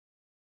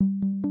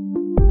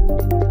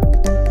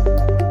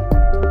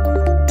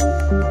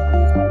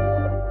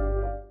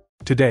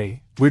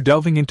Today, we're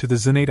delving into the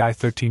Zunate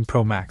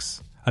I13pro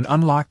Max, an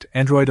unlocked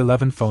Android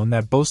 11 phone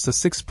that boasts a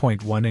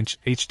 6.1-inch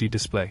HD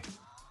display.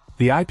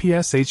 The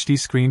IPS HD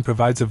screen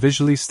provides a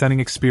visually stunning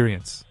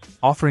experience,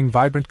 offering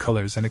vibrant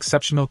colors and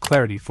exceptional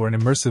clarity for an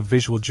immersive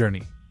visual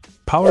journey.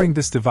 Powering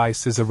this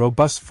device is a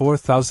robust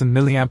 4,000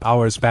 mAh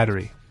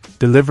battery,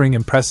 delivering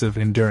impressive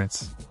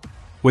endurance.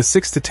 With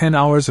 6 to 10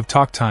 hours of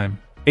talk time,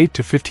 8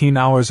 to 15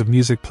 hours of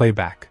music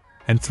playback,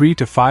 and 3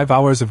 to 5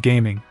 hours of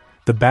gaming,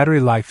 the battery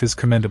life is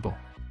commendable.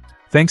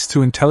 Thanks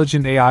to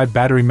intelligent AI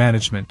battery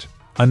management,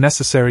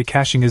 unnecessary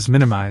caching is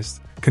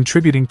minimized,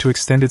 contributing to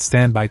extended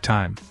standby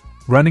time.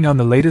 Running on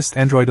the latest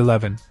Android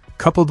 11,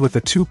 coupled with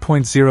a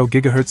 2.0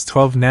 GHz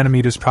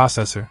 12nm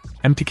processor,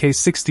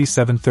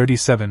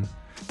 MPK6737,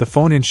 the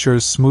phone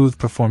ensures smooth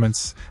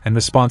performance and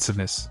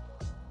responsiveness.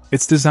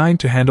 It's designed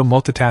to handle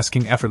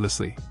multitasking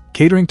effortlessly,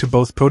 catering to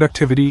both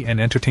productivity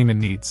and entertainment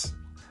needs.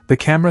 The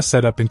camera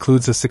setup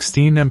includes a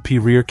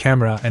 16MP rear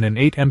camera and an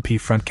 8MP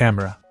front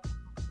camera.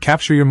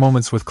 Capture your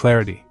moments with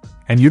clarity,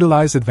 and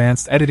utilize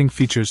advanced editing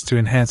features to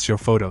enhance your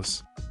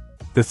photos.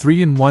 The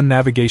 3-in-1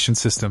 navigation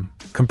system,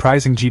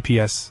 comprising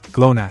GPS,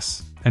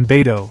 GLONASS, and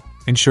Beidou,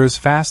 ensures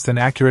fast and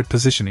accurate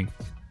positioning.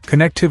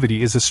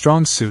 Connectivity is a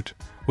strong suit,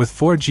 with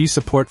 4G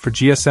support for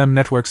GSM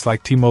networks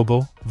like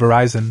T-Mobile,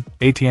 Verizon,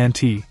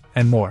 AT&T,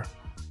 and more.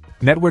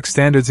 Network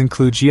standards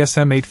include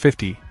GSM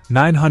 850,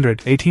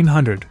 900,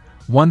 1800,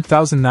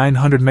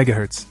 1900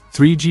 MHz,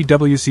 3G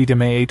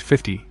WCDMA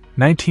 850,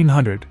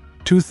 1900,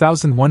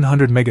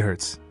 2100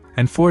 MHz,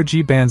 and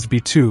 4G bands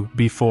B2,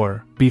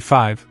 B4,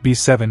 B5,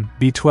 B7,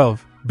 B12,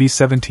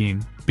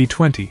 B17,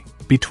 B20,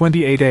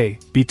 B28A,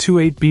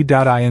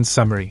 B28B.I. In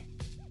summary,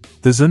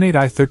 the Zunate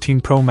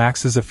I13pro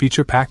Max is a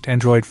feature-packed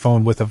Android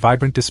phone with a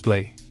vibrant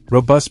display,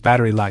 robust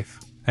battery life,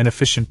 and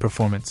efficient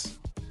performance.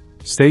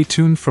 Stay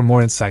tuned for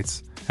more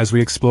insights as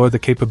we explore the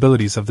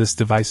capabilities of this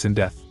device in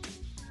depth.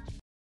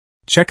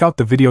 Check out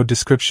the video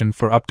description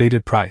for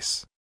updated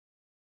price.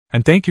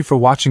 And thank you for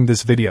watching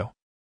this video.